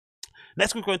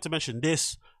Next, we're going to mention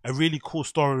this, a really cool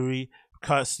story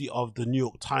courtesy of the New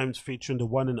York Times featuring the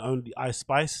one and only Ice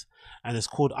Spice. And it's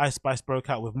called Ice Spice Broke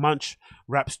Out with Munch.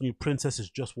 Rap's new princess is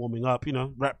just warming up. You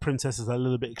know, rap princess is a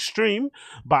little bit extreme,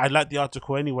 but I like the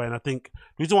article anyway. And I think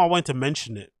the reason why I wanted to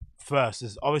mention it first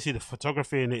is obviously the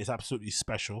photography in it is absolutely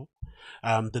special.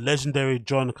 The legendary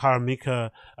John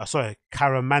Caramanica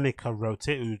wrote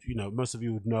it, who, you know, most of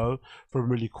you would know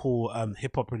from really cool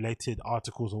hip hop related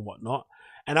articles and whatnot.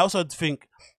 And I also think,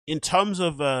 in terms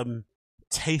of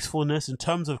tastefulness, in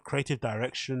terms of creative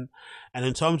direction, and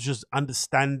in terms of just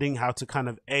understanding how to kind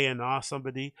of A&R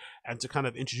somebody and to kind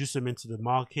of introduce them into the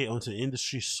market, onto the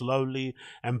industry slowly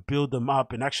and build them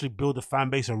up and actually build a fan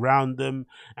base around them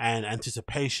and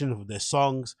anticipation of their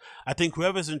songs. I think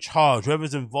whoever's in charge,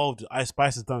 whoever's involved, Ice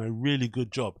Spice has done a really good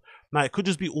job. Now, it could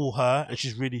just be all her, and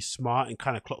she's really smart and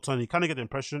kind of clocked on. You kind of get the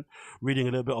impression, reading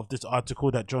a little bit of this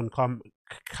article that John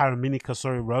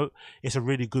Karaminika wrote. It's a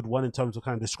really good one in terms of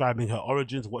kind of describing her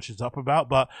origins, what she's up about.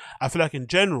 But I feel like in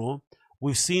general,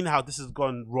 we've seen how this has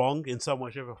gone wrong in some way,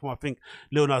 shape, or form. I think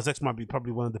Lil Nas X might be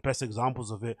probably one of the best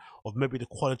examples of it, of maybe the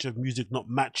quality of music not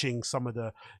matching some of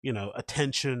the, you know,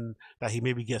 attention that he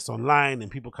maybe gets online,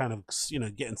 and people kind of, you know,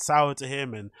 getting sour to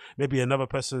him. And maybe another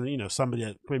person, you know, somebody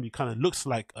that maybe kind of looks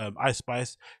like Ice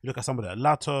Spice. You look at somebody like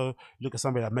Lato, you look at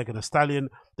somebody like Megan Thee Stallion.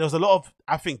 There was a lot of,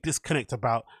 I think, disconnect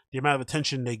about the amount of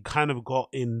attention they kind of got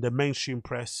in the mainstream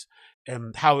press,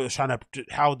 and how it was trying to,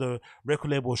 how the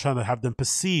record label was trying to have them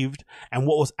perceived, and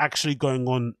what was actually going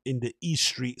on in the East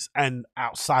streets and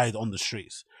outside on the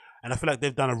streets. And I feel like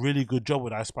they've done a really good job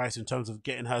with Ice Spice in terms of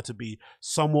getting her to be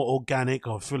somewhat organic.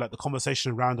 I feel like the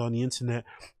conversation around on the internet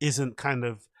isn't kind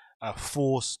of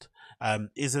forced,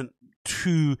 isn't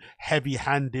too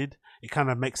heavy-handed. It kind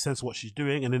of makes sense what she's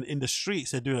doing. And then in the streets,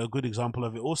 they're doing a good example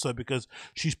of it also, because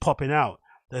she's popping out.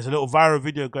 There's a little viral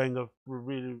video going of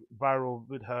really viral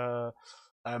with her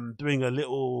doing a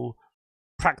little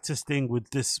practice thing with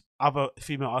this other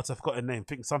female artist. I forgot her name. I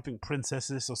think something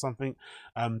Princesses or something.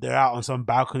 They're out on some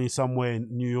balcony somewhere in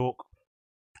New York,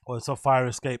 or some fire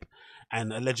escape,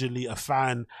 and allegedly a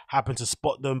fan happened to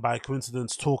spot them by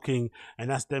coincidence talking, and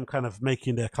that's them kind of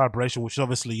making their collaboration, which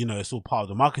obviously, you know, it's all part of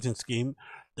the marketing scheme.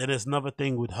 Then there's another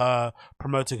thing with her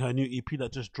promoting her new EP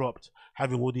that just dropped,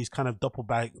 having all these kind of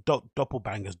doppelbangers,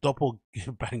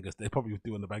 they probably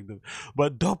do want to bang them,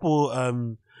 but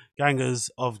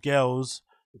gangers of girls,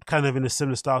 kind of in a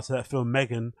similar style to that film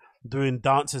Megan, doing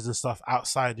dances and stuff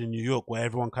outside in New York, where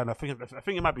everyone kind of, I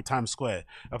think it might be Times Square,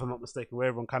 if I'm not mistaken, where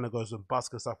everyone kind of goes and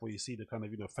busk and stuff, where you see the kind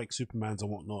of, you know, fake Supermans and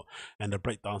whatnot, and the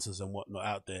break dancers and whatnot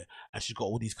out there. And she's got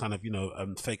all these kind of, you know,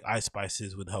 fake Ice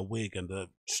Spices with her wig and the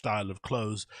style of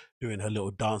clothes, doing her little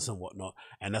dance and whatnot.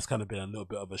 And that's kind of been a little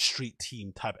bit of a street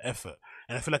team type effort.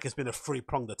 And I feel like it's been a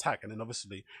three-pronged attack. And then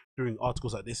obviously doing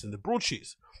articles like this in the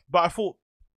broadsheets. But I thought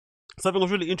something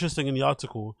was really interesting in the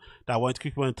article that I wanted to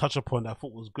quickly touch upon that I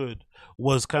thought was good,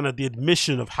 was kind of the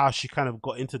admission of how she kind of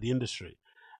got into the industry,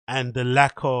 and the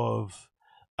lack of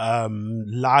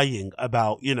lying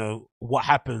about, you know, what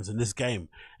happens in this game.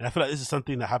 And I feel like this is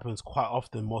something that happens quite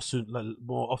often, more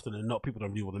often than not. People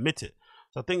don't really want to admit it.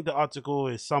 So I think the article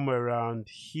is somewhere around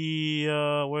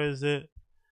here. Where is it?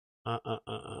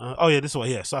 Oh yeah, this one.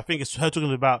 Yeah. So I think it's her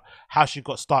talking about how she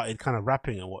got started kind of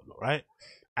rapping and whatnot, right?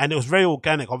 And it was very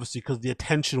organic, obviously, because the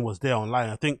attention was there online.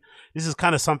 I think this is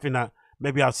kind of something that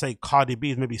maybe I'd say Cardi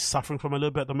B is maybe suffering from a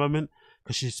little bit at the moment,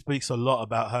 because she speaks a lot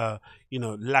about her, you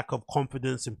know, lack of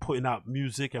confidence in putting out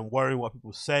music and worrying what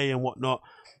people say and whatnot.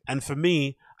 And for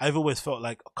me, I've always felt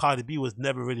like Cardi B was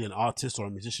never really an artist or a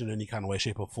musician in any kind of way,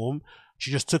 shape, or form.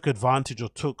 She just took advantage, or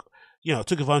took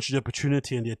advantage of the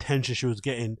opportunity and the attention she was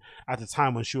getting at the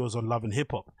time when she was on Love and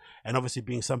Hip Hop. And obviously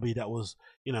being somebody that was,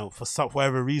 you know, for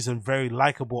whatever reason, very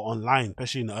likable online,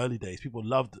 especially in the early days. People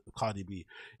loved Cardi B.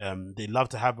 They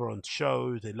loved to have her on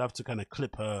shows. They loved to kind of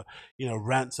clip her, you know,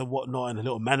 rants and whatnot, and the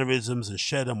little mannerisms, and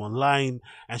share them online.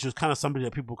 And she was kind of somebody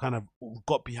that people kind of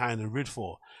got behind and rid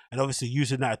for. And obviously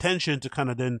using that attention to kind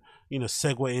of then, you know,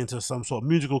 segue into some sort of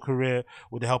musical career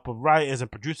with the help of writers and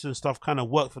producers and stuff, kind of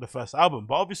worked for the first album.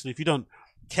 But obviously, if you don't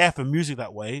care for music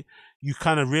that way, you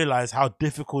kind of realize how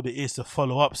difficult it is to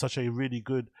follow up such a really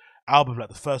good album like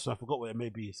the first one. I forgot what it may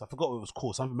be. So I forgot what it was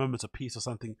called. Something Moments of Peace or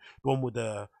something. The one with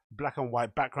the black and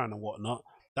white background and whatnot.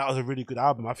 That was a really good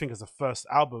album. I think as a first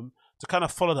album, to kind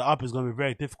of follow that up is going to be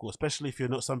very difficult, especially if you're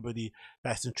not somebody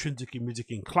that's intrinsically music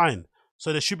inclined.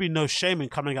 So there should be no shame in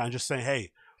coming out and just saying,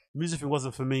 hey, music thing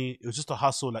wasn't for me. It was just a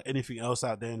hustle like anything else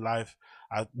out there in life.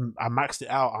 I maxed it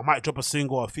out. I might drop a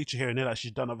single or a feature here and there, like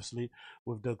she's done obviously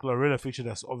with the Glorilla feature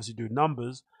that's obviously doing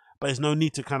numbers. But there's no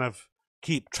need to kind of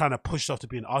keep trying to push yourself to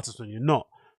be an artist when you're not.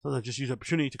 sometimes just use the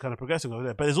opportunity to kind of progress and go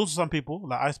there. But there's also some people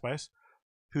like Ice Spice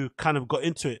who kind of got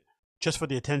into it just for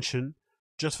the attention,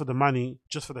 just for the money,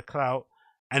 just for the clout.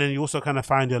 And then you also kind of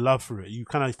find your love for it. You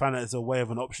kind of find it as a way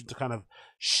of an option to kind of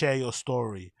share your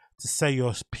story, to say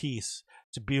your piece,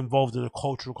 to be involved in a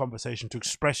cultural conversation, to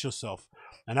express yourself.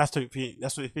 And that's what you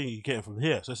think you're getting from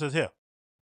here. So it says here,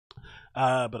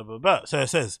 so it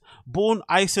says, born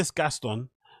Isis Gaston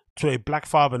to a black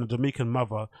father and a Dominican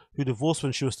mother who divorced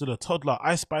when she was still a toddler,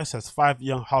 Ice Spice has 5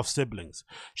 young half-siblings.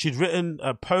 She'd written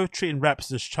poetry and raps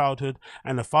since childhood,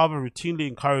 and her father routinely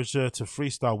encouraged her to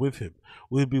freestyle with him.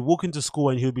 We'd be walking to school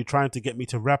and he would be trying to get me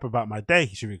to rap about my day,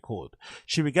 she recalled.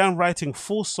 She began writing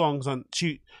full songs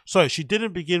she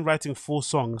didn't begin writing full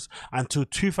songs until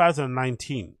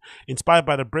 2019, inspired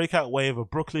by the breakout wave of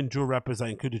Brooklyn drill rappers that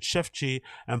included Chef G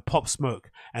and Pop Smoke,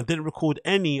 and didn't record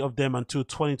any of them until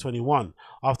 2021,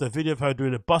 after a video of her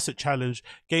doing a Bust It challenge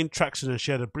gained traction and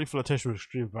shared a brief flirtation with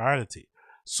extreme virality.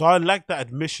 So I like that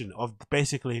admission of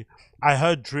basically, I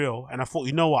heard drill and I thought,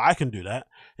 you know what, I can do that.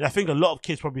 And I think a lot of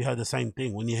kids probably heard the same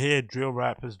thing. When you hear drill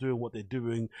rappers doing what they're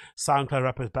doing, SoundCloud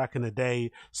rappers back in the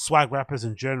day, swag rappers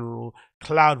in general,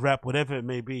 cloud rap, whatever it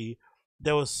may be,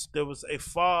 it was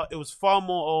far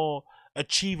more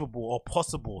achievable or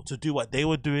possible to do what they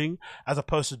were doing as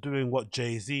opposed to doing what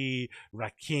Jay-Z,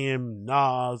 Rakim,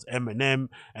 Nas, Eminem,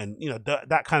 and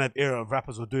that kind of era of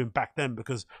rappers were doing back then,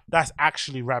 because that's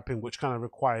actually rapping, which kind of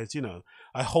requires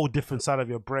a whole different side of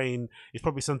your brain. It's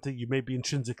probably something you may be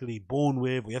intrinsically born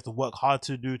with, or you have to work hard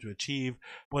to do to achieve.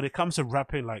 But when it comes to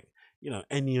rapping, like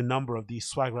any number of these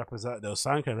swag rappers out there, or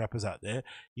SoundCloud rappers out there,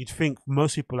 you'd think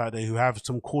most people out there who have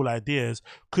some cool ideas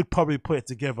could probably put it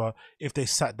together if they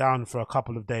sat down for a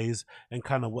couple of days and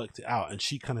kind of worked it out. And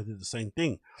she kind of did the same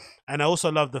thing. And I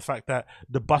also love the fact that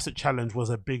the Bust It challenge was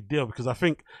a big deal, because I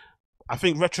think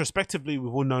retrospectively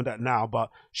we've all known that now, but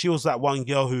she was that one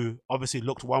girl who obviously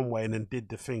looked one way and then did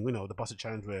the thing, the Bust It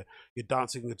challenge, where you're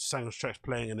dancing, the single tracks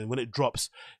playing, and then when it drops,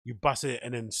 you bust it,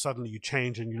 and then suddenly you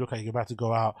change and you look like you're about to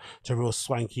go out to a real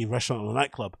swanky restaurant or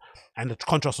nightclub. And the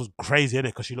contrast was crazy in it,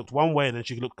 because she looked one way and then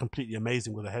she looked completely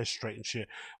amazing with her hair straight and shit,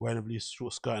 wearing a really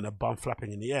short skirt and a bum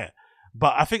flapping in the air.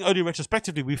 But I think only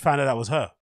retrospectively we found out that was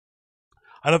her.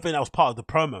 I don't think that was part of the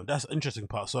promo. That's the interesting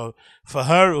part. So for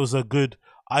her, it was a good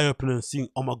eye-opener, and seeing,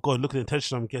 oh my god, look at the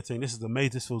attention I'm getting. This is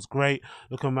amazing. This feels great.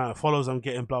 Look at the amount of followers I'm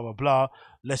getting. Blah blah blah.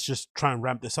 Let's just try and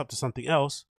ramp this up to something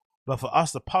else. But for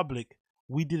us, the public,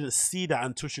 we didn't see that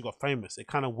until she got famous. It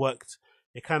kind of worked.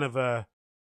 It kind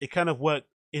of worked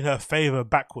in her favor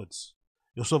backwards.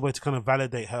 It was sort of a way to kind of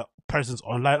validate her presence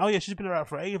online. Oh yeah, she's been around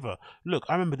forever. Look,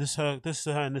 I remember this is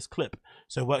her in this clip.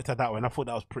 So it worked out that way, and I thought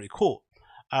that was pretty cool.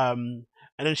 And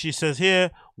then she says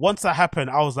here, once that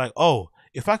happened, I was like, oh,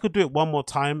 if I could do it one more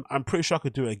time, I'm pretty sure I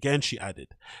could do it again, she added.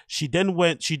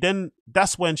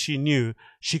 That's when she knew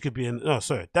she could be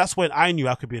that's when I knew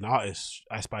I could be an artist,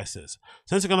 Ice Spice says.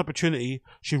 Sensing an opportunity,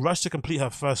 she rushed to complete her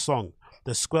first song,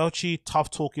 the squelchy,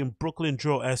 tough-talking, Brooklyn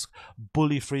drill-esque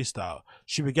bully freestyle.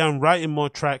 She began writing more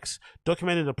tracks,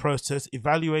 documenting the process,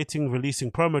 evaluating, releasing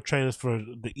promo trailers for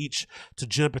each to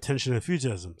generate potential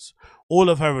enthusiasms. All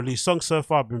of her released songs so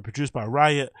far have been produced by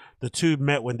Riot. The two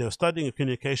met when they were studying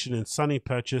communication in sunny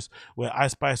Purchase, where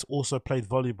Ice Spice also played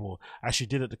volleyball, as she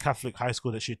did at the Catholic high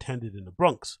school that she attended in the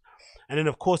Bronx. And then,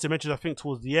 of course, they mentioned, I think,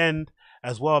 towards the end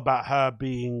as well, about her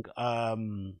being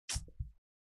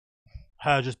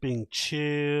her just being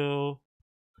chill.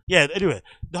 Yeah, anyway,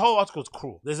 the whole article is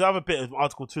cool. There's another bit of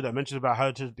article too that mentions about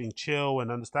her just being chill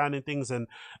and understanding things, and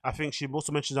I think she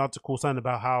also mentioned an article something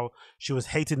about how she was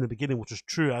hated in the beginning, which was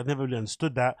true. I never really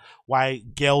understood that, why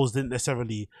girls didn't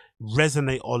necessarily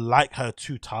resonate or like her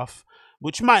too tough,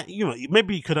 which might,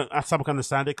 maybe you could some can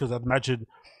understand it, because I'd imagine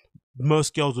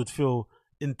most girls would feel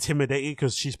intimidated,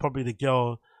 because she's probably the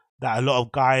girl that a lot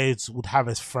of guys would have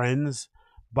as friends,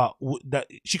 but that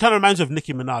she kind of reminds me of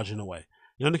Nicki Minaj in a way.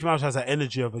 Nicki Minaj has that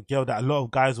energy of a girl that a lot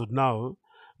of guys would know,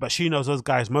 but she knows those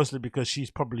guys mostly because she's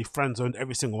probably friend-zoned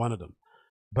every single one of them.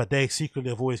 But they secretly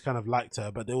have always kind of liked her,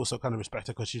 but they also kind of respect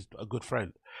her because she's a good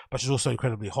friend. But she's also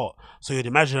incredibly hot. So you'd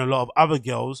imagine a lot of other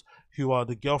girls who are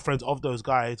the girlfriends of those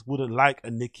guys wouldn't like a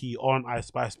Nicki or an Ice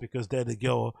Spice, because they're the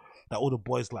girl that all the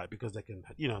boys like, because they can,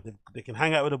 they can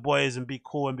hang out with the boys and be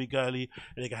cool and be girly,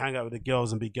 and they can hang out with the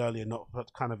girls and be girly and not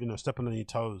kind of, stepping on your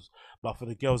toes. But for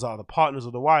the girls that are the partners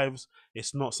or the wives,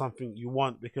 it's not something you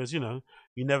want, because, you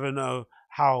never know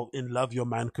how in love your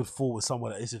man could fall with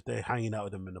someone that is if they're hanging out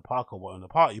with them in the park or what in the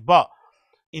party. But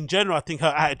in general, I think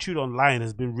her attitude online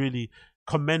has been really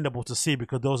commendable to see,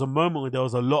 because there was a moment where there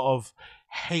was a lot of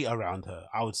hate around her,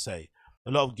 I would say.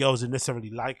 a lot of girls didn't necessarily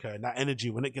like her, and that energy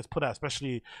when it gets put out,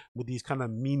 especially with these kind of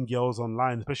mean girls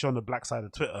online, especially on the black side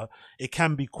of Twitter, it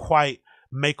can be quite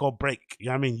make or break. You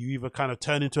know what I mean? You either kind of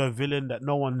turn into a villain that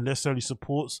no one necessarily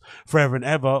supports forever and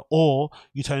ever, or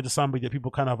you turn into somebody that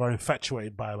people kind of are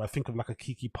infatuated by. I think of like a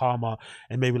Kiki Palmer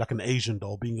and maybe like an Asian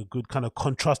doll being a good kind of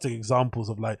contrasting examples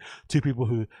of like two people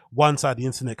who one side of the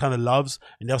internet kind of loves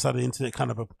and the other side of the internet kind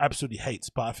of absolutely hates.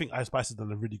 But I think Ice Spice has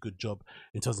done a really good job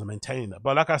in terms of maintaining that.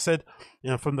 But like I said, you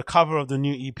know, from the cover of the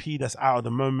new EP that's out at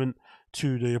the moment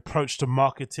to the approach to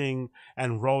marketing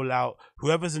and rollout,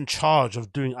 whoever's in charge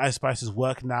of doing Ice Spice's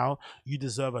work now, you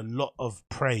deserve a lot of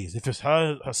praise. If it's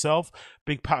her herself,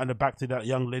 big pat on the back to that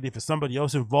young lady. If it's somebody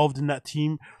else involved in that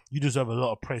team, you deserve a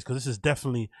lot of praise, because this has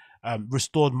definitely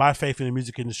restored my faith in the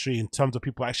music industry in terms of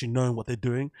people actually knowing what they're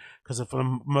doing. Because for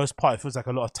the most part, it feels like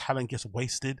a lot of talent gets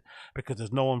wasted because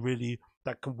there's no one really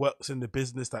that works in the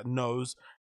business that knows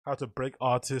how to break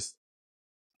artists,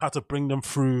 how to bring them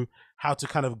through, how to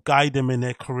kind of guide them in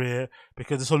their career,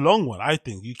 because it's a long one. I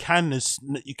think you can,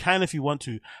 if you want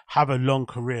to, have a long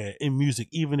career in music,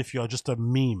 even if you're just a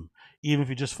meme, even if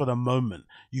you're just for the moment.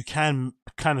 You can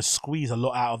kind of squeeze a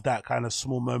lot out of that kind of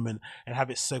small moment and have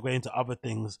it segue into other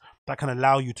things that can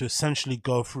allow you to essentially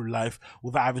go through life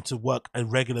without having to work a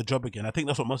regular job again. I think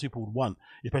that's what most people would want,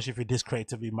 especially if you're this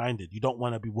creatively minded. You don't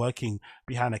want to be working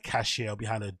behind a cashier or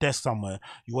behind a desk somewhere.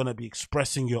 You want to be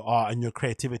expressing your art and your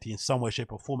creativity in some way,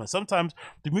 shape, or form. And sometimes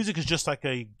the music is just like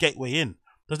a gateway in.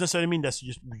 Doesn't necessarily mean that's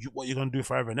just what you're going to do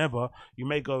forever and ever. You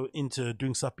may go into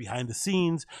doing stuff behind the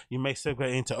scenes. You may segue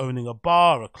into owning a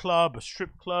bar, a club, a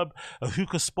strip club, a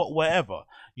hookah spot, wherever.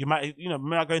 You might,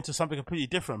 might go into something completely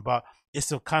different, but it's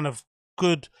still kind of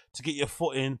good to get your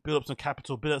foot in, build up some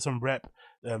capital, build up some rep,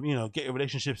 get your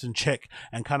relationships in check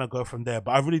and kind of go from there.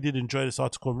 But I really did enjoy this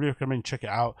article. Really recommend check it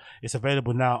out. It's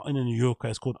available now in the New Yorker.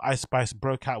 It's called Ice Spice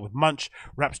Broke Out with Munch.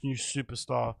 Rap's new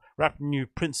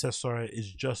princess,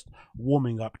 is just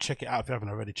warming up. Check it out if you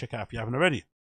haven't already.